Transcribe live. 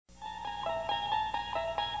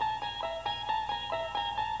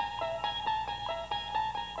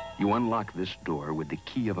You unlock this door with the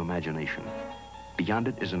key of imagination. Beyond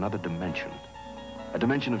it is another dimension. A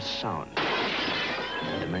dimension of sound.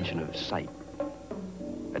 A dimension of sight.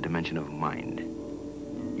 A dimension of mind.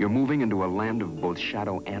 You're moving into a land of both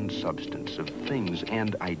shadow and substance, of things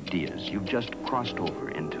and ideas. You've just crossed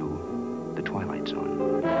over into the Twilight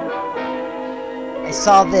Zone. I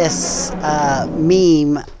saw this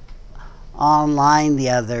meme online the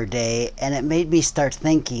other day, and it made me start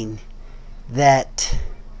thinking that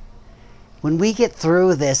when we get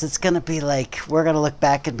through this, it's going to be like, we're going to look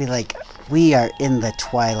back and be like, we are in the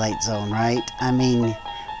Twilight Zone, right? I mean,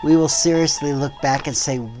 we will seriously look back and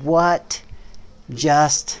say, what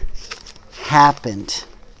just happened?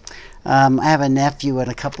 I have a nephew and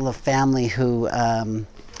a couple of family who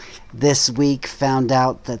this week found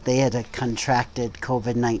out that they had contracted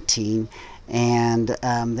COVID-19, and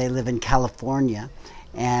they live in California.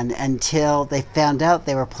 And until they found out,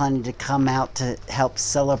 they were planning to come out to help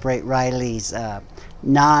celebrate Riley's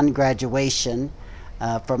non-graduation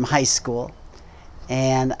from high school.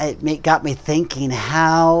 And it got me thinking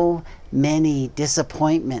how many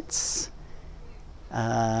disappointments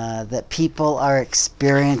that people are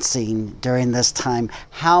experiencing during this time.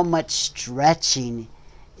 How much stretching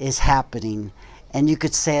is happening. And you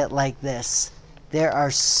could say it like this: there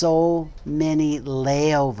are so many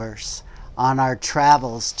layovers on our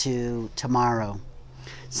travels to tomorrow.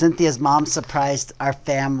 Cynthia's mom surprised our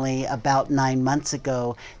family about 9 months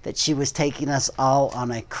ago that she was taking us all on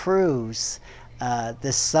a cruise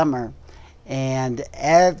this summer. And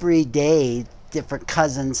every day, different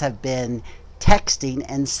cousins have been texting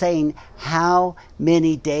and saying how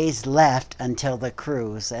many days left until the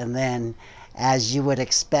cruise. And then, as you would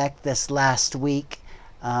expect, this last week,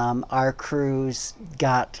 our cruise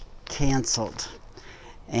got canceled.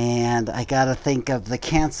 And I got to think of the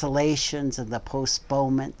cancellations and the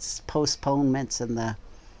postponements and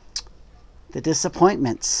the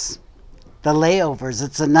disappointments, the layovers.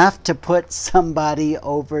 It's enough to put somebody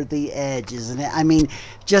over the edge, isn't it? I mean,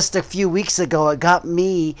 just a few weeks ago, it got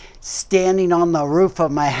me standing on the roof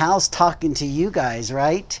of my house talking to you guys,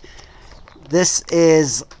 right? This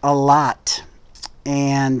is a lot.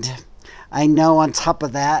 And I know on top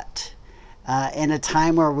of that, in a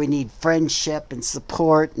time where we need friendship and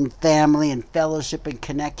support and family and fellowship and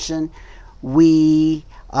connection, we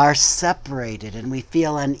are separated and we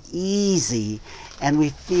feel uneasy and we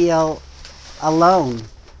feel alone,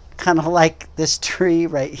 kind of like this tree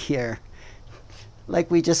right here,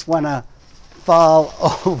 like we just want to fall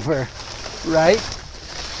over, right?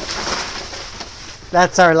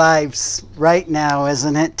 That's our lives right now,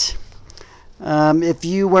 isn't it? If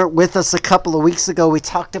you weren't with us a couple of weeks ago, we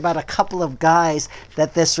talked about a couple of guys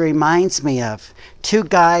that this reminds me of. Two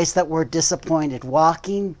guys that were disappointed,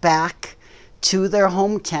 walking back to their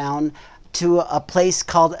hometown to a place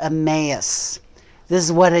called Emmaus. This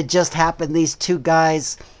is what had just happened. These two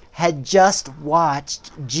guys had just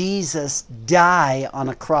watched Jesus die on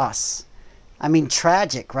a cross. I mean,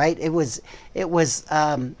 tragic, right? It was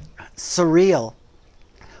surreal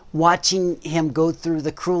watching him go through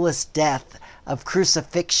the cruelest death of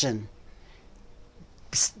crucifixion.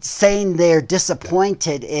 Saying they're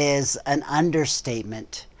disappointed is an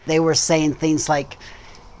understatement. They were saying things like,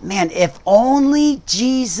 man, if only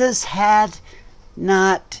Jesus had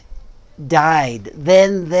not died,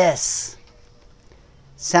 then this.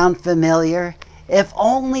 Sound familiar? If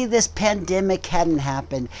only this pandemic hadn't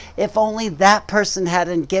happened. If only that person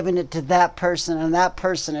hadn't given it to that person and that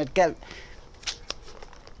person had given,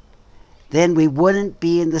 then we wouldn't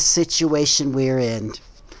be in the situation we're in.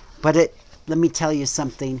 But let me tell you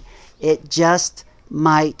something. It just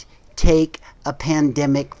might take a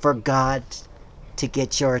pandemic for God to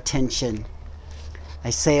get your attention. I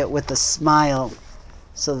say it with a smile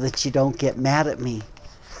so that you don't get mad at me.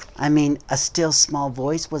 I mean, a still small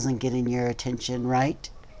voice wasn't getting your attention, right?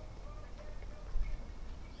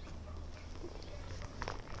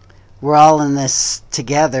 We're all in this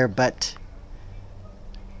together, but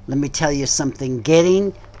let me tell you something.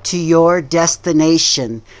 Getting to your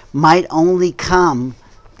destination might only come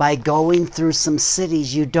by going through some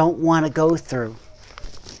cities you don't want to go through.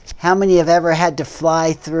 How many have ever had to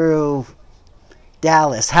fly through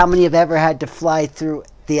Dallas? How many have ever had to fly through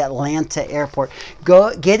the Atlanta airport?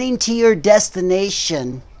 Getting to your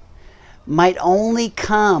destination might only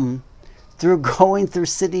come through going through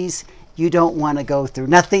cities you don't want to go through.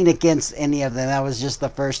 Nothing against any of them. That was just the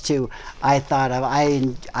first two I thought of.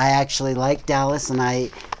 I actually like Dallas, and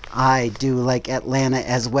I do like Atlanta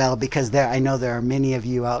as well, because I know there are many of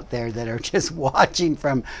you out there that are just watching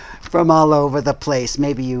from all over the place.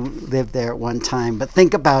 Maybe you lived there at one time, but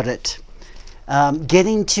think about it.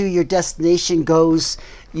 Getting to your destination goes,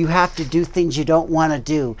 you have to do things you don't want to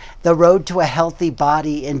do. The road to a healthy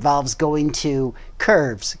body involves going to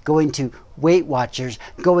Curves, going to Weight Watchers,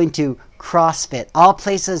 going to CrossFit, all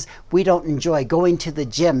places we don't enjoy. Going to the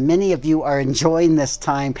gym. Many of you are enjoying this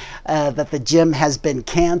time that the gym has been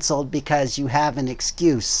canceled because you have an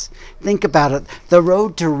excuse. Think about it. The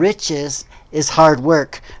road to riches is hard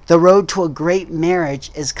work. The road to a great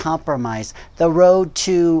marriage is compromise. The road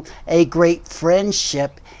to a great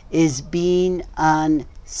friendship is being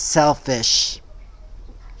unselfish.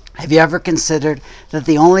 Have you ever considered that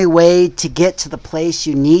the only way to get to the place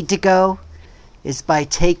you need to go is by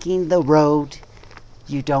taking the road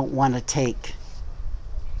you don't want to take?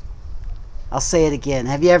 I'll say it again.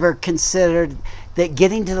 Have you ever considered that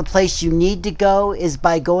getting to the place you need to go is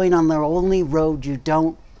by going on the only road you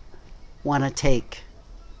don't want to take?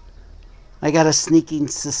 I got a sneaking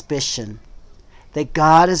suspicion that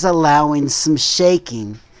God is allowing some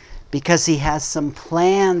shaking because he has some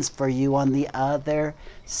plans for you on the other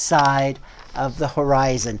side of the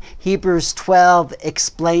horizon. Hebrews 12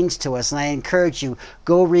 explains to us, and I encourage you,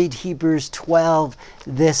 go read Hebrews 12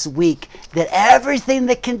 this week, that everything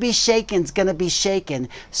that can be shaken is going to be shaken,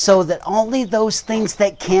 so that only those things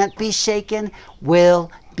that can't be shaken will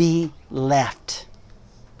be left.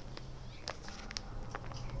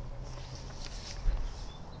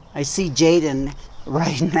 I see Jaden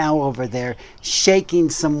right now over there shaking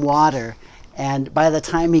some water, and by the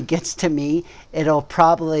time he gets to me, it'll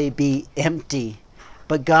probably be empty.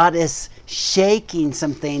 But God is shaking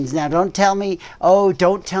some things. Now, don't tell me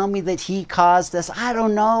that he caused this. I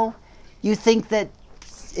don't know. You think that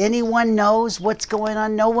anyone knows what's going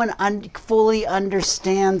on? No one fully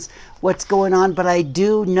understands what's going on, but I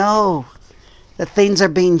do know that things are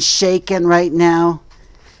being shaken right now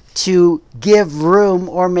to give room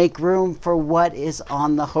or make room for what is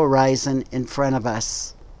on the horizon in front of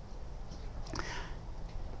us.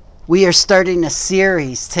 We are starting a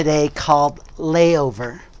series today called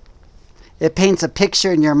Layover. It paints a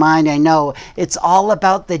picture in your mind, I know. It's all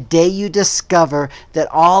about the day you discover that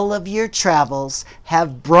all of your travels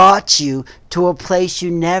have brought you to a place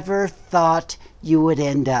you never thought you would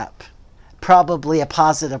end up. Probably a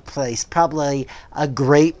positive place, probably a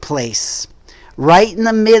great place. Right in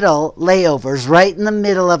the middle, layovers, right in the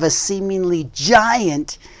middle of a seemingly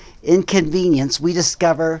giant inconvenience, we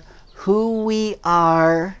discover who we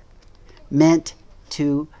are meant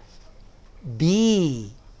to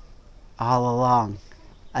be all along.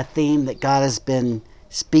 A theme that God has been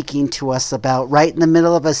speaking to us about. Right in the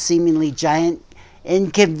middle of a seemingly giant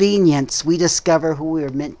inconvenience, we discover who we are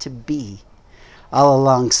meant to be all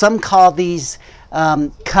along. Some call these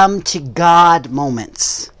come to God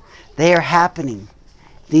moments. They are happening.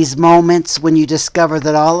 These moments when you discover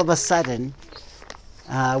that all of a sudden,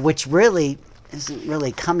 which really isn't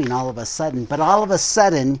really coming all of a sudden, but all of a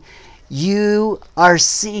sudden you are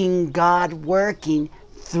seeing God working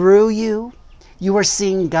through you. You are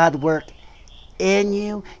seeing God work in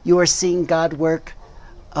you. You are seeing God work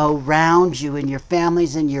around you, in your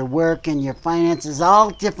families, in your work, in your finances, all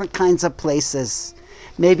different kinds of places.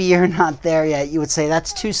 Maybe you're not there yet. You would say,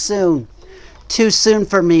 that's too soon. Too soon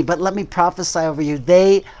for me, but let me prophesy over you.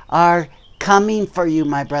 They are coming for you,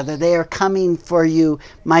 my brother. They are coming for you,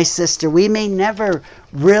 my sister. We may never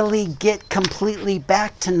really get completely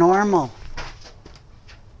back to normal,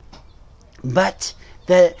 but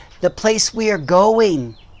the place we are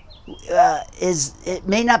going it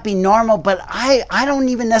may not be normal, but I don't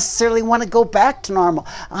even necessarily want to go back to normal.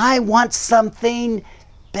 I want something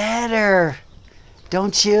better.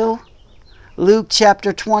 Don't you? Luke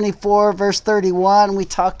chapter 24, verse 31, we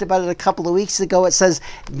talked about it a couple of weeks ago. It says,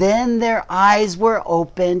 then their eyes were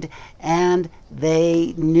opened and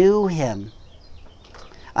they knew him.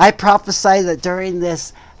 I prophesy that during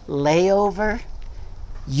this layover,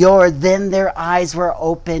 then their eyes were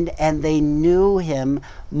opened and they knew him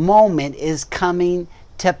moment is coming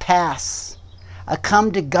to pass. A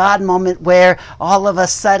come to God moment where all of a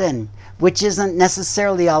sudden, which isn't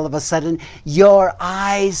necessarily all of a sudden, your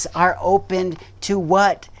eyes are opened to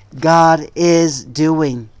what God is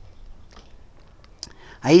doing.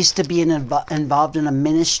 I used to be involved in a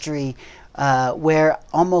ministry where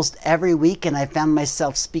almost every weekend I found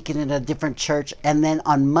myself speaking in a different church, and then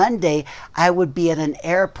on Monday I would be at an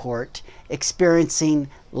airport experiencing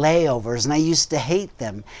layovers, and I used to hate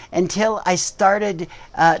them until I started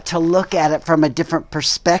to look at it from a different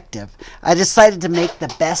perspective. I decided to make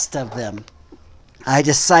the best of them. I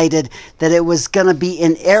decided that it was going to be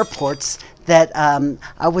in airports that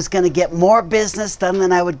I was going to get more business done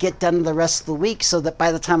than I would get done the rest of the week, so that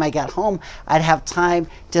by the time I got home, I'd have time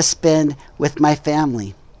to spend with my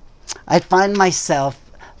family. I find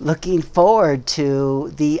myself looking forward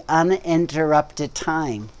to the uninterrupted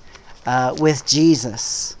time with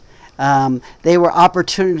Jesus. They were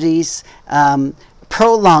opportunities,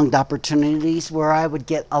 prolonged opportunities where I would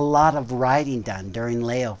get a lot of writing done during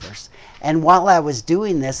layovers. And while I was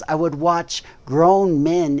doing this, I would watch grown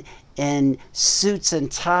men in suits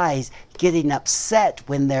and ties getting upset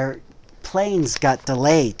when their planes got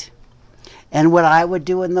delayed. And what I would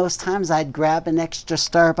do in those times, I'd grab an extra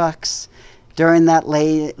Starbucks during that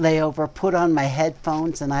layover, put on my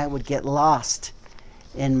headphones, and I would get lost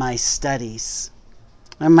in my studies.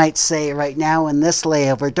 I might say right now in this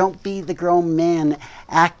layover, don't be the grown man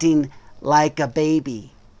acting like a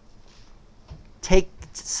baby. Take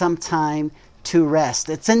some time to rest.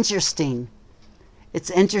 It's interesting. It's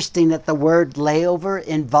interesting that the word layover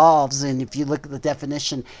involves, and if you look at the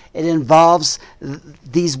definition, it involves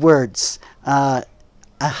these words, a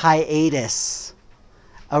hiatus,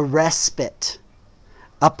 a respite,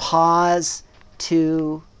 a pause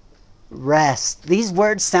to rest. These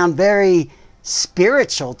words sound very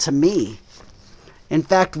spiritual to me. In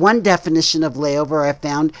fact, one definition of layover I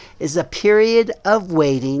found is a period of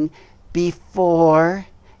waiting before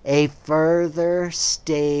a further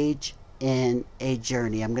stage in a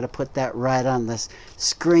journey. I'm going to put that right on the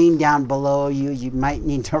screen down below you. You might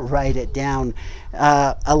need to write it down.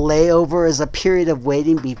 A layover is a period of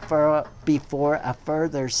waiting before a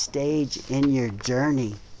further stage in your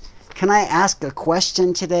journey. Can I ask a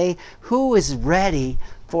question today? Who is ready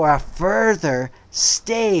for a further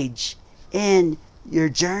stage in your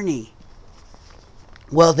journey?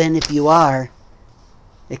 Well, then, if you are,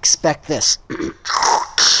 expect this.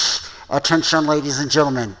 Attention, ladies and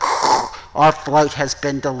gentlemen. Our flight has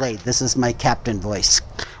been delayed. This is my captain voice.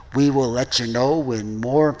 We will let you know when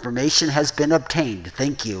more information has been obtained.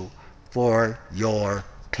 Thank you for your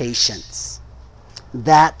patience.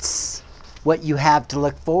 That's what you have to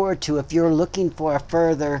look forward to if you're looking for a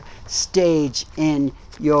further stage in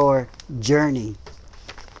your journey.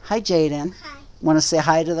 Hi, Jaden. Hi. Want to say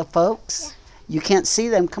hi to the folks? Yeah. You can't see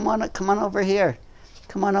them. Come on over here.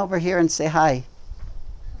 Come on over here and say hi.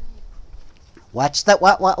 Watch that.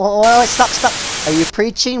 What? Stop. Are you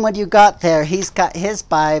preaching? What do you got there? He's got his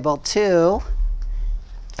Bible too.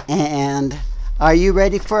 And are you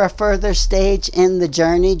ready for a further stage in the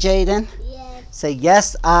journey, Jaden? Yes. Say,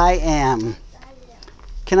 yes, I am.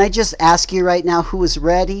 Can I just ask you right now who is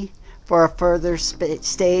ready for a further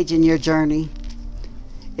stage in your journey?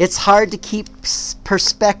 It's hard to keep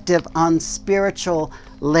perspective on spiritual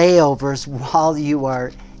layovers while you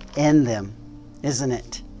are in them, isn't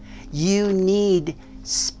it? You need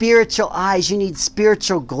spiritual eyes. You need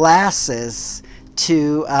spiritual glasses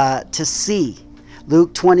to see.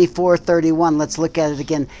 Luke 24:31. Let's look at it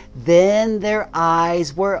again. Then their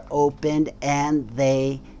eyes were opened and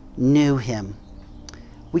they knew him.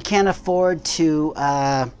 We can't afford to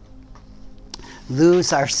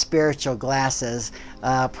lose our spiritual glasses.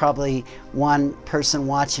 Probably one person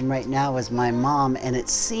watching right now is my mom, and it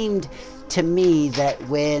seemed to me that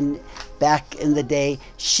when back in the day,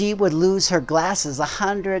 she would lose her glasses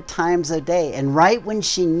 100 times a day, and right when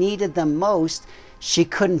she needed them most, she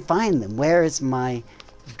couldn't find them. Where is my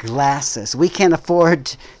glasses? We can't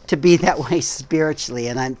afford to be that way spiritually,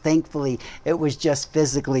 and I'm thankfully it was just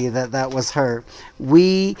physically that was her.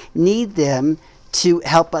 We need them to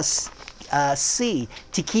help us see,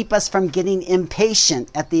 to keep us from getting impatient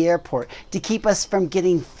at the airport, to keep us from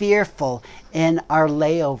getting fearful in our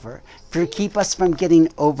layover, to keep us from getting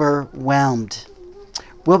overwhelmed.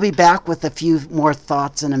 We'll be back with a few more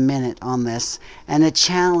thoughts in a minute on this, and a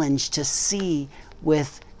challenge to see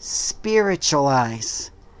with spiritual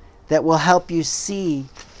eyes that will help you see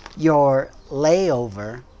your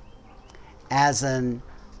layover as an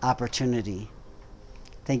opportunity.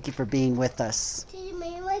 Thank you for being with us.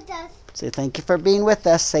 Say thank you for being with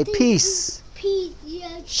us. Say peace. Peace.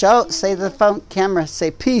 Yes. Show. Say the phone camera.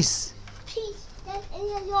 Say peace. Peace.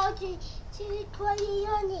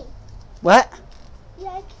 What?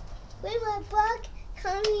 Like when my bug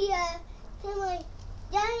come here, then my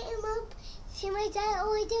dad him up, see my dad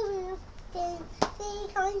over the roof, then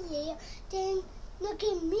he comes here, then look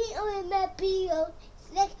at me over my pillow,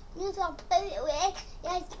 like new song play it with,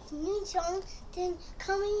 like new song, then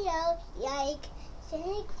coming out like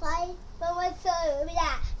saying cry for my soul,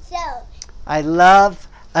 so. I love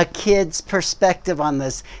a kid's perspective on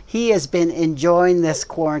this. He has been enjoying this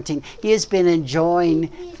quarantine. He has been enjoying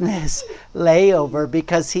this layover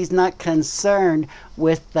because he's not concerned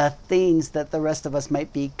with the things that the rest of us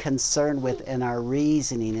might be concerned with in our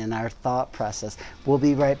reasoning and our thought process. We'll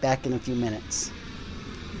be right back in a few minutes.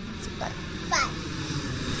 Bye. Bye.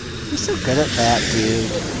 You're so good at that,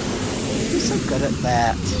 dude. You're so good at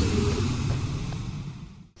that.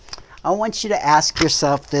 I want you to ask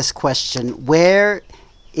yourself this question. Where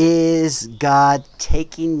is God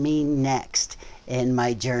taking me next in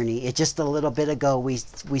my journey? Just a little bit ago, we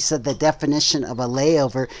said the definition of a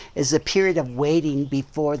layover is a period of waiting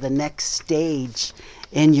before the next stage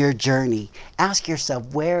in your journey. Ask yourself,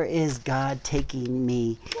 where is God taking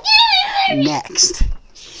me next?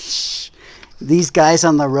 These guys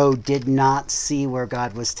on the road did not see where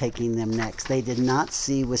God was taking them next. They did not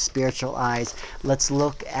see with spiritual eyes. Let's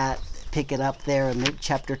pick it up there in Luke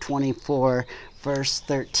chapter 24, verse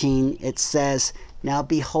 13. It says, "Now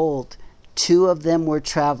behold, 2 of them were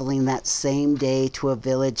traveling that same day to a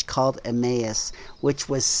village called Emmaus, which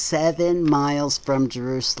was 7 miles from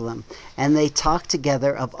Jerusalem. And they talked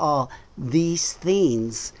together of all these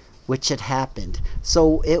things which had happened."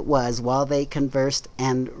 So it was while they conversed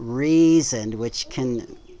and reasoned, which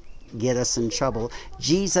can get us in trouble,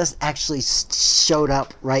 Jesus actually showed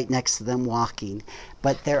up right next to them walking.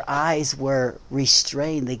 But their eyes were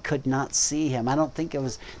restrained. They could not see him. I don't think it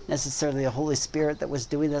was necessarily the Holy Spirit that was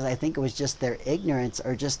doing this. I think it was just their ignorance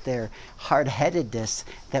or just their hard-headedness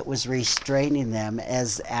that was restraining them.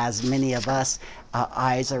 As many of us,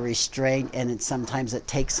 eyes are restrained, and sometimes it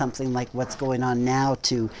takes something like what's going on now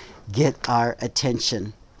to get our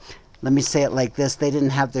attention. Let me say it like this. They didn't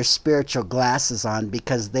have their spiritual glasses on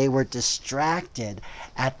because they were distracted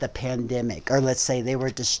at the pandemic. Or let's say they were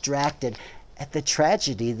distracted at the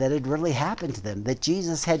tragedy that had really happened to them. That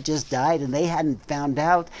Jesus had just died and they hadn't found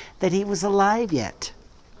out that he was alive yet.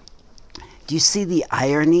 Do you see the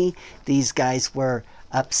irony? These guys were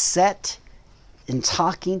upset in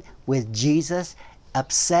talking with Jesus,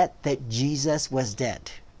 upset that Jesus was dead.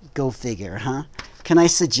 Go figure, huh? Can I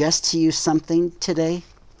suggest to you something today?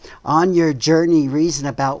 On your journey, reason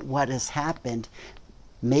about what has happened.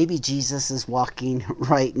 Maybe Jesus is walking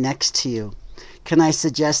right next to you. Can I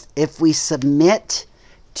suggest if we submit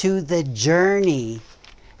to the journey,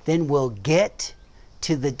 then we'll get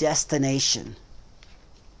to the destination.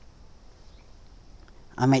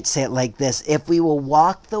 I might say it like this. If we will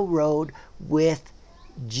walk the road with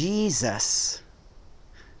Jesus,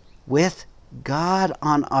 with God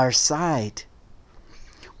on our side,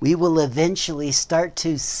 we will eventually start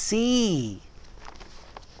to see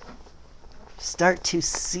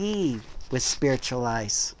with spiritual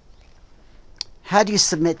eyes. How do you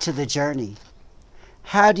submit to the journey?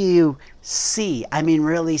 How do you see? I mean,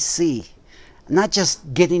 really see. Not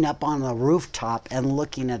just getting up on a rooftop and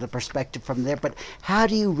looking at a perspective from there, but how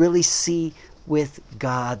do you really see with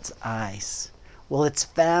God's eyes? Well, it's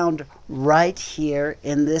found right here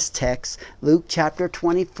in this text, Luke chapter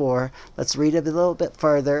 24. Let's read it a little bit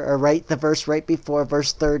further, or the verse right before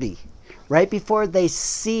verse 30. Right before they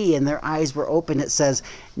see and their eyes were open, it says,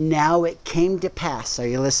 "Now it came to pass," are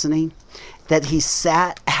you listening? "That he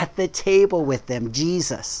sat at the table with them,"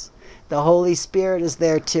 Jesus. The Holy Spirit is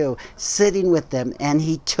there too, sitting with them, and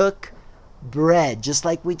he took bread, just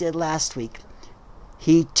like we did last week.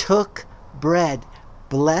 He took bread,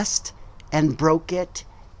 blessed and broke it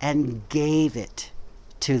and gave it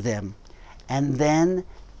to them. And then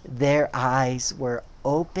their eyes were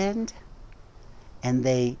opened and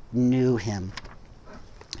they knew him.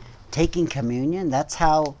 Taking communion, that's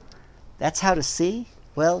how to see?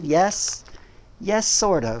 Well, yes,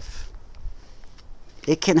 sort of.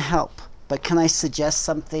 It can help, but can I suggest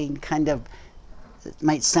something it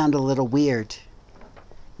might sound a little weird?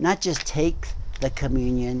 Not just take the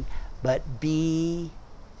communion, but be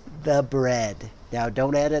the bread. Now,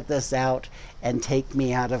 don't edit this out and take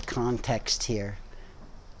me out of context here.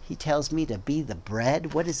 He tells me to be the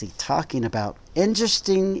bread. What is he talking about?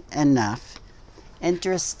 Interestingly enough,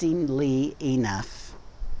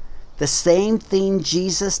 the same thing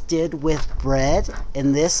Jesus did with bread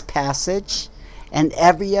in this passage and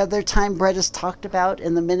every other time bread is talked about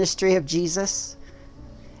in the ministry of Jesus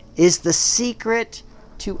is the secret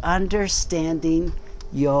to understanding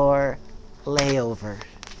your layover.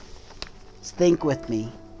 Think with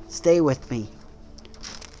me. Stay with me.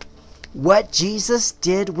 What Jesus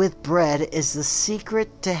did with bread is the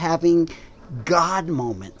secret to having God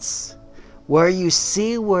moments, where you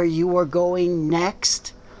see where you are going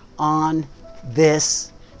next on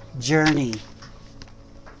this journey.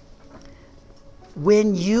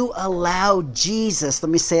 When you allow Jesus, let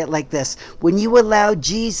me say it like this, when you allow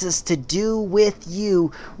Jesus to do with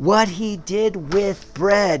you what he did with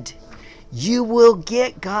bread, you will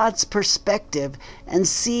get God's perspective and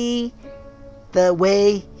see the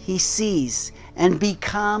way he sees and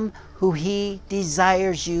become who he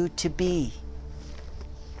desires you to be.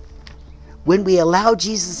 When we allow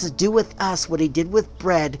Jesus to do with us what he did with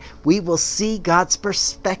bread, we will see God's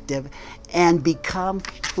perspective and become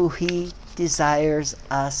who he desires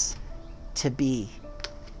us to be.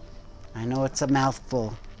 I know it's a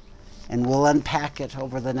mouthful, and we'll unpack it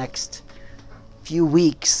over the next few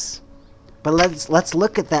weeks. But let's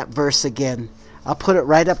look at that verse again. I'll put it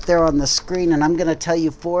right up there on the screen, and I'm going to tell you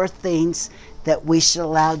 4 things that we should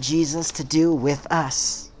allow Jesus to do with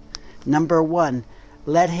us. Number 1,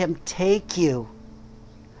 let him take you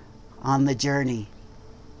on the journey.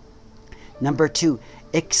 Number 2,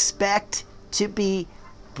 expect to be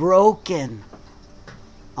broken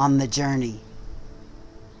on the journey.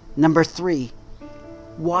 Number 3,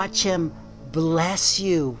 watch him bless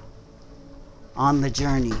you on the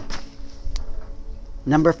journey.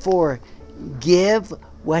 Number 4, give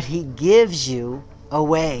what he gives you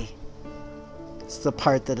away. It's the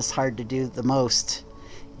part that is hard to do the most.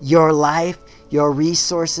 Your life, your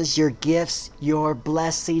resources, your gifts, your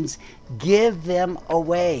blessings, give them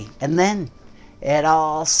away. And then it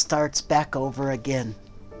all starts back over again.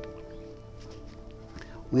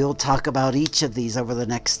 We'll talk about each of these over the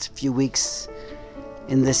next few weeks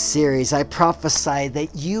in this series. I prophesy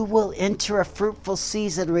that you will enter a fruitful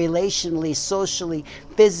season relationally, socially,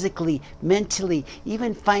 physically, mentally,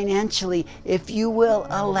 even financially, if you will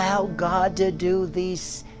allow God to do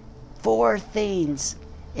these 4 things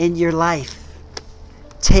in your life.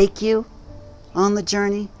 Take you on the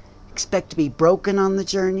journey, expect to be broken on the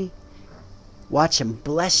journey, watch him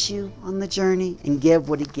bless you on the journey, and give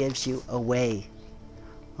what he gives you away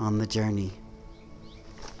on the journey.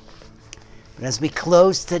 But as we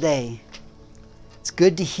close today, it's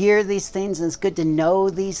good to hear these things, and it's good to know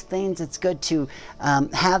these things. It's good to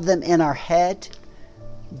have them in our head.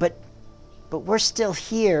 But we're still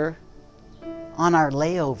here on our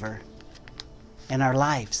layover in our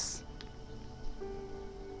lives.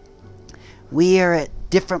 We are at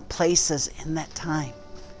different places in that time.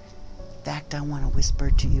 In fact, I want to whisper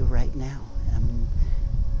to you right now.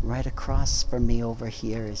 Right across from me over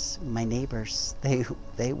here is my neighbors.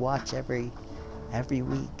 They watch every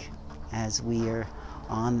week as we are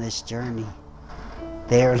on this journey.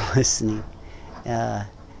 They are listening.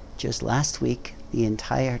 Just last week, the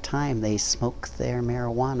entire time they smoked their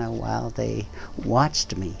marijuana while they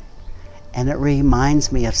watched me. And it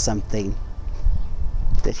reminds me of something,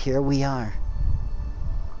 that here we are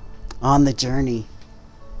on the journey.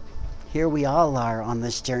 Here we all are on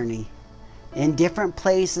this journey in different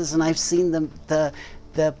places, and I've seen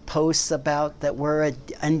the posts about that we're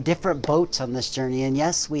in different boats on this journey, and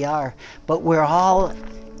yes, we are, but we're all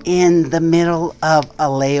in the middle of a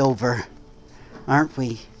layover, aren't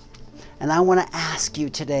we? And I want to ask you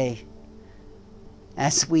today,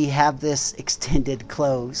 as we have this extended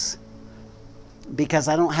close, because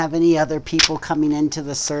I don't have any other people coming into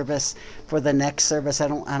the service for the next service. I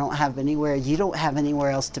don't have anywhere. You don't have anywhere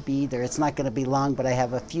else to be either. It's not going to be long, but I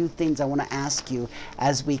have a few things I want to ask you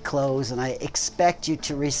as we close, and I expect you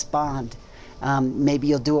to respond. Maybe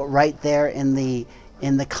you'll do it right there in the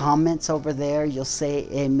comments over there. You'll say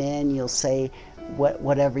amen. You'll say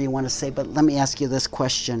whatever you want to say. But let me ask you this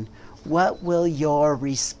question: what will your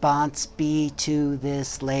response be to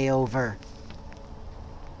this layover?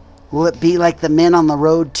 Will it be like the men on the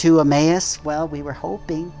road to Emmaus? Well, we were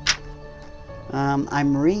hoping.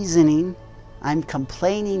 I'm reasoning. I'm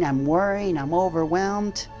complaining. I'm worrying. I'm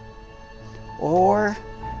overwhelmed. Or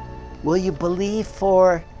will you believe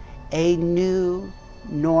for a new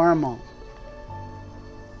normal?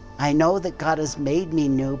 I know that God has made me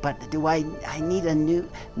new, but do I need a new?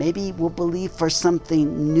 Maybe we'll believe for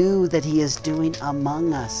something new that he is doing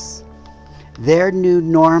among us. Their new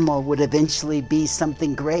normal would eventually be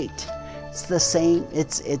something great. It's the same.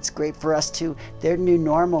 It's great for us too. Their new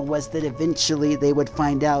normal was that eventually they would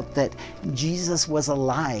find out that Jesus was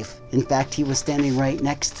alive. In fact, he was standing right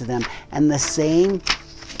next to them. And the same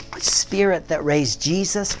Spirit that raised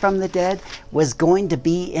Jesus from the dead was going to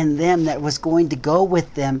be in them, that was going to go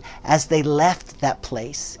with them as they left that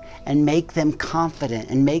place and make them confident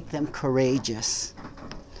and make them courageous.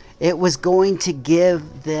 It was going to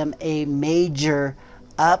give them a major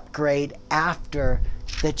upgrade after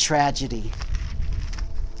the tragedy.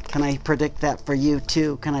 Can I predict that for you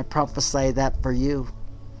too? Can I prophesy that for you?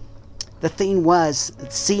 The thing was,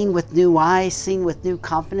 seeing with new eyes, seeing with new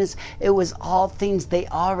confidence, it was all things they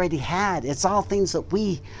already had. It's all things that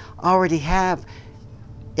we already have.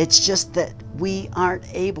 It's just that we aren't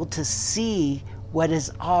able to see what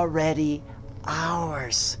is already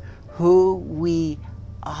ours, who we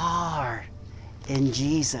are in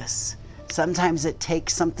Jesus. Sometimes it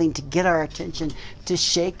takes something to get our attention, to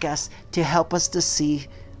shake us, to help us to see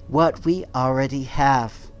what we already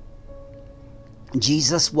have.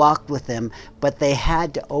 Jesus walked with them, but they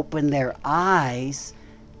had to open their eyes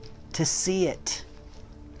to see it.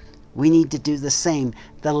 We need to do the same.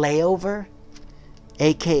 The layover,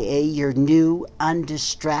 aka your new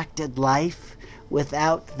undistracted life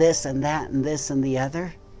without this and that and this and the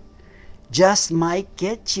other, just might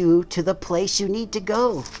get you to the place you need to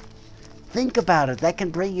go. Think about it. That can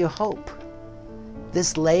bring you hope.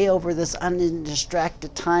 This layover, this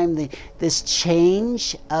undistracted time, this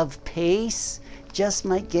change of pace just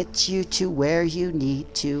might get you to where you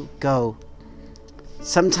need to go.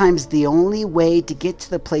 Sometimes the only way to get to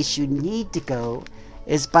the place you need to go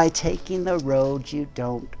is by taking the road you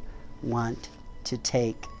don't want to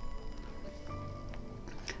take.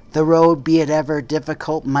 The road, be it ever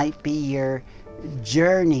difficult, might be your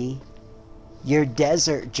journey, your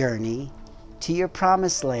desert journey to your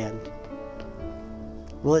promised land.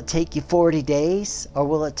 Will it take you 40 days or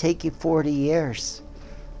will it take you 40 years?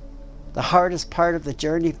 The hardest part of the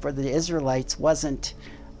journey for the Israelites wasn't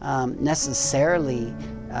necessarily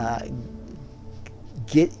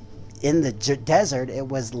get in the desert. It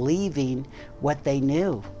was leaving what they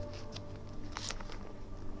knew.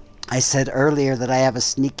 I said earlier that I have a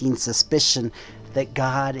sneaking suspicion that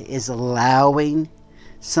God is allowing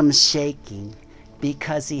some shaking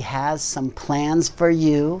because He has some plans for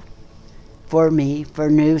you, for me, for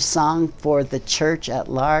New Song, for the church at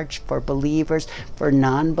large, for believers, for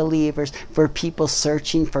non-believers, for people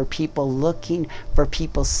searching, for people looking, for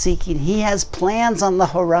people seeking. He has plans on the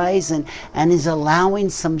horizon and is allowing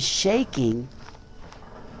some shaking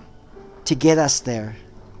to get us there,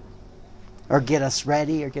 or get us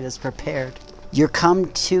ready, or get us prepared. Your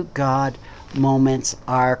come to God moments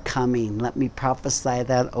are coming. Let me prophesy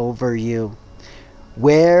that over you.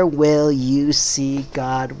 Where will you see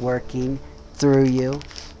God working through you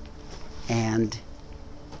and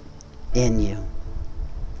in you?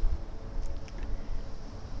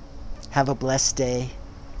 Have a blessed day.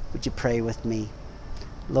 Would you pray with me?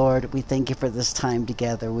 Lord, we thank you for this time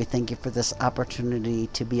together. We thank you for this opportunity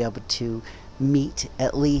to be able to meet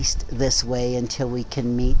at least this way until we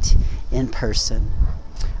can meet in person.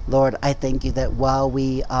 Lord, I thank you that while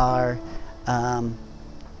we are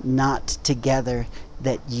not together,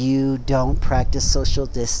 that you don't practice social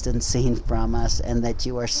distancing from us and that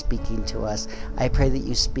you are speaking to us. I pray that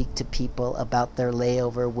you speak to people about their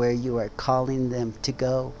layover, where you are calling them to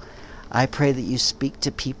go. I pray that you speak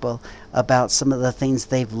to people about some of the things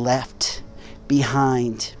they've left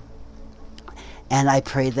behind. And I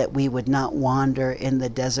pray that we would not wander in the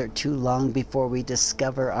desert too long before we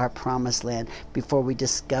discover our promised land, before we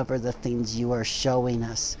discover the things you are showing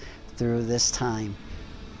us through this time.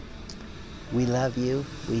 We love you,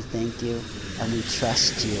 we thank you, and we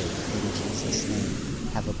trust you in Jesus'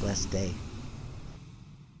 name. Have a blessed day.